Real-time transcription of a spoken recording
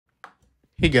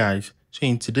Hey guys, so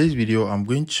in today's video I'm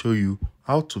going to show you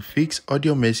how to fix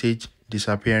audio message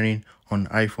disappearing on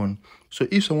iPhone. So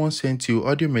if someone sent you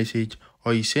audio message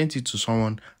or you sent it to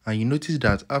someone and you notice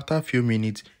that after a few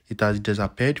minutes it has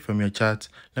disappeared from your chat,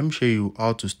 let me show you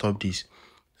how to stop this.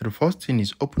 So the first thing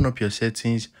is open up your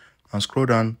settings and scroll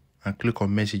down and click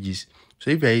on messages. So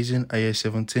if you're using iOS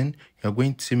 17, you're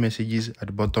going to see messages at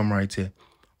the bottom right here.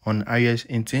 On iOS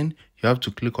 18, you have to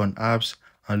click on apps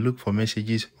and look for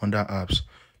messages under apps.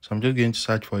 So I'm just going to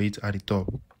search for it at the top.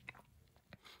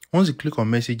 Once you click on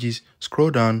messages,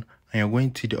 scroll down and you're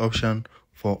going to the option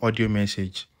for audio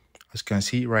message, as you can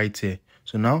see right here.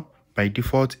 So now by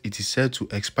default it is set to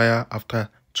expire after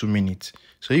 2 minutes.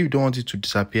 So if you don't want it to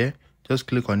disappear, just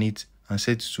click on it and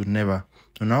set it to never.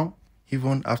 So now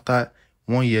even after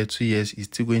 1 year, 2 years, it's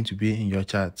still going to be in your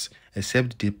chats,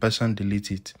 except the person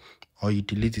delete it or you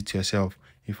delete it yourself.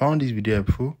 If you found this video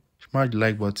helpful, smash the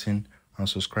like button and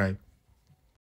subscribe.